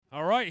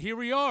right, here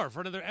we are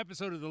for another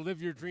episode of the Live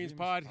Your Dreams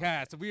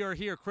podcast. We are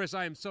here. Chris,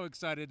 I am so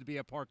excited to be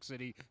at Park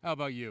City. How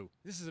about you?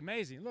 This is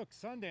amazing. Look,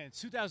 Sundance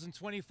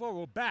 2024,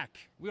 we're back.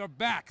 We are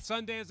back.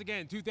 Sundance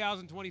again,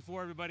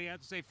 2024, everybody. I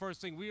have to say,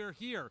 first thing, we are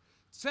here,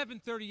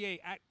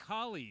 738 at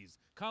Colley's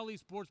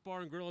Sports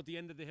Bar and Grill at the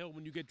end of the hill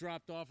when you get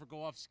dropped off or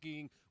go off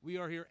skiing. We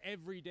are here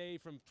every day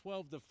from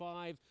 12 to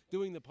 5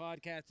 doing the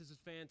podcast. This is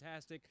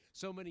fantastic.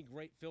 So many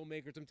great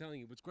filmmakers. I'm telling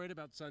you, what's great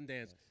about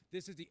Sundance,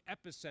 this is the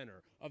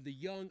epicenter of the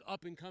young,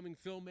 up-and-coming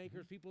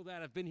filmmakers, people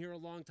that have been here a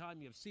long time.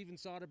 You have Steven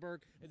Soderbergh,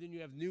 and then you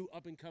have new,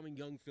 up-and-coming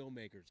young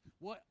filmmakers.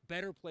 What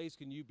better place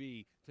can you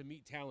be to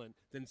meet talent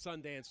than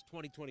Sundance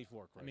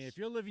 2024, Chris? I mean, if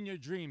you're living your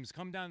dreams,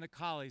 come down to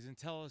Colley's and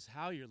tell us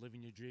how you're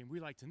living your dream. We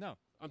like to know.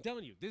 I'm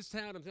telling you, this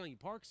town,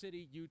 Park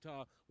City,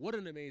 Utah, what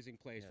an amazing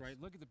place, right?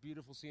 Look at the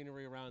beautiful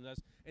scenery around us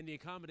and the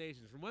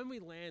accommodations. From when we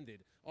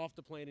landed off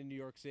the plane in New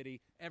York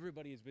City,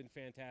 everybody has been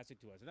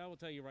fantastic to us. And I will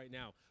tell you right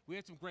now, we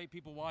had some great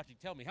people watching.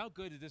 Tell me, how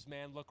good does this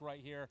man look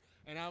right here?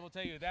 And I will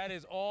tell you, that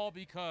is all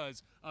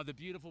because of the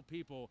beautiful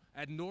people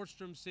at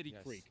Nordstrom City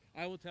Creek.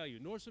 I will tell you,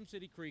 Nordstrom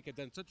City Creek has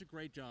done such a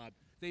great job.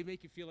 They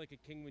make you feel like a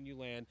king when you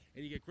land,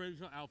 and you get great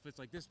outfits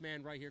like this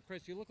man right here.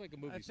 Chris, you look like a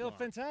movie star. I feel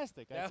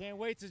fantastic. Yeah? I can't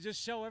wait to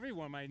just show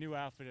everyone my new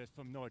outfit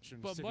from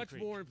Nordstrom But City much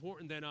Creek. more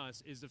important than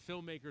us is the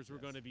filmmakers we're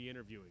going to be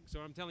interviewing.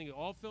 So I'm telling you,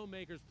 all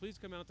filmmakers, please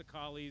come out to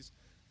Colley's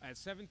at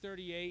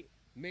 738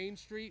 Main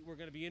Street. We're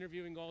going to be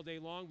interviewing all day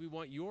long. We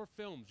want your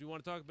films. We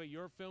want to talk about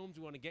your films.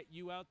 We want to get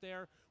you out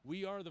there.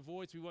 We are the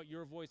voice. We want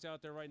your voice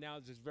out there right now.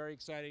 This is very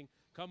exciting.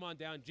 Come on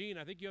down. Gene,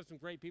 I think you have some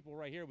great people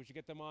right here. We should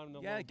get them on in a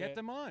little bit. Yeah, get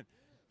them on.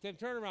 Tim,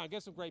 turn around.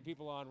 Get some great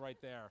people on right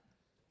there.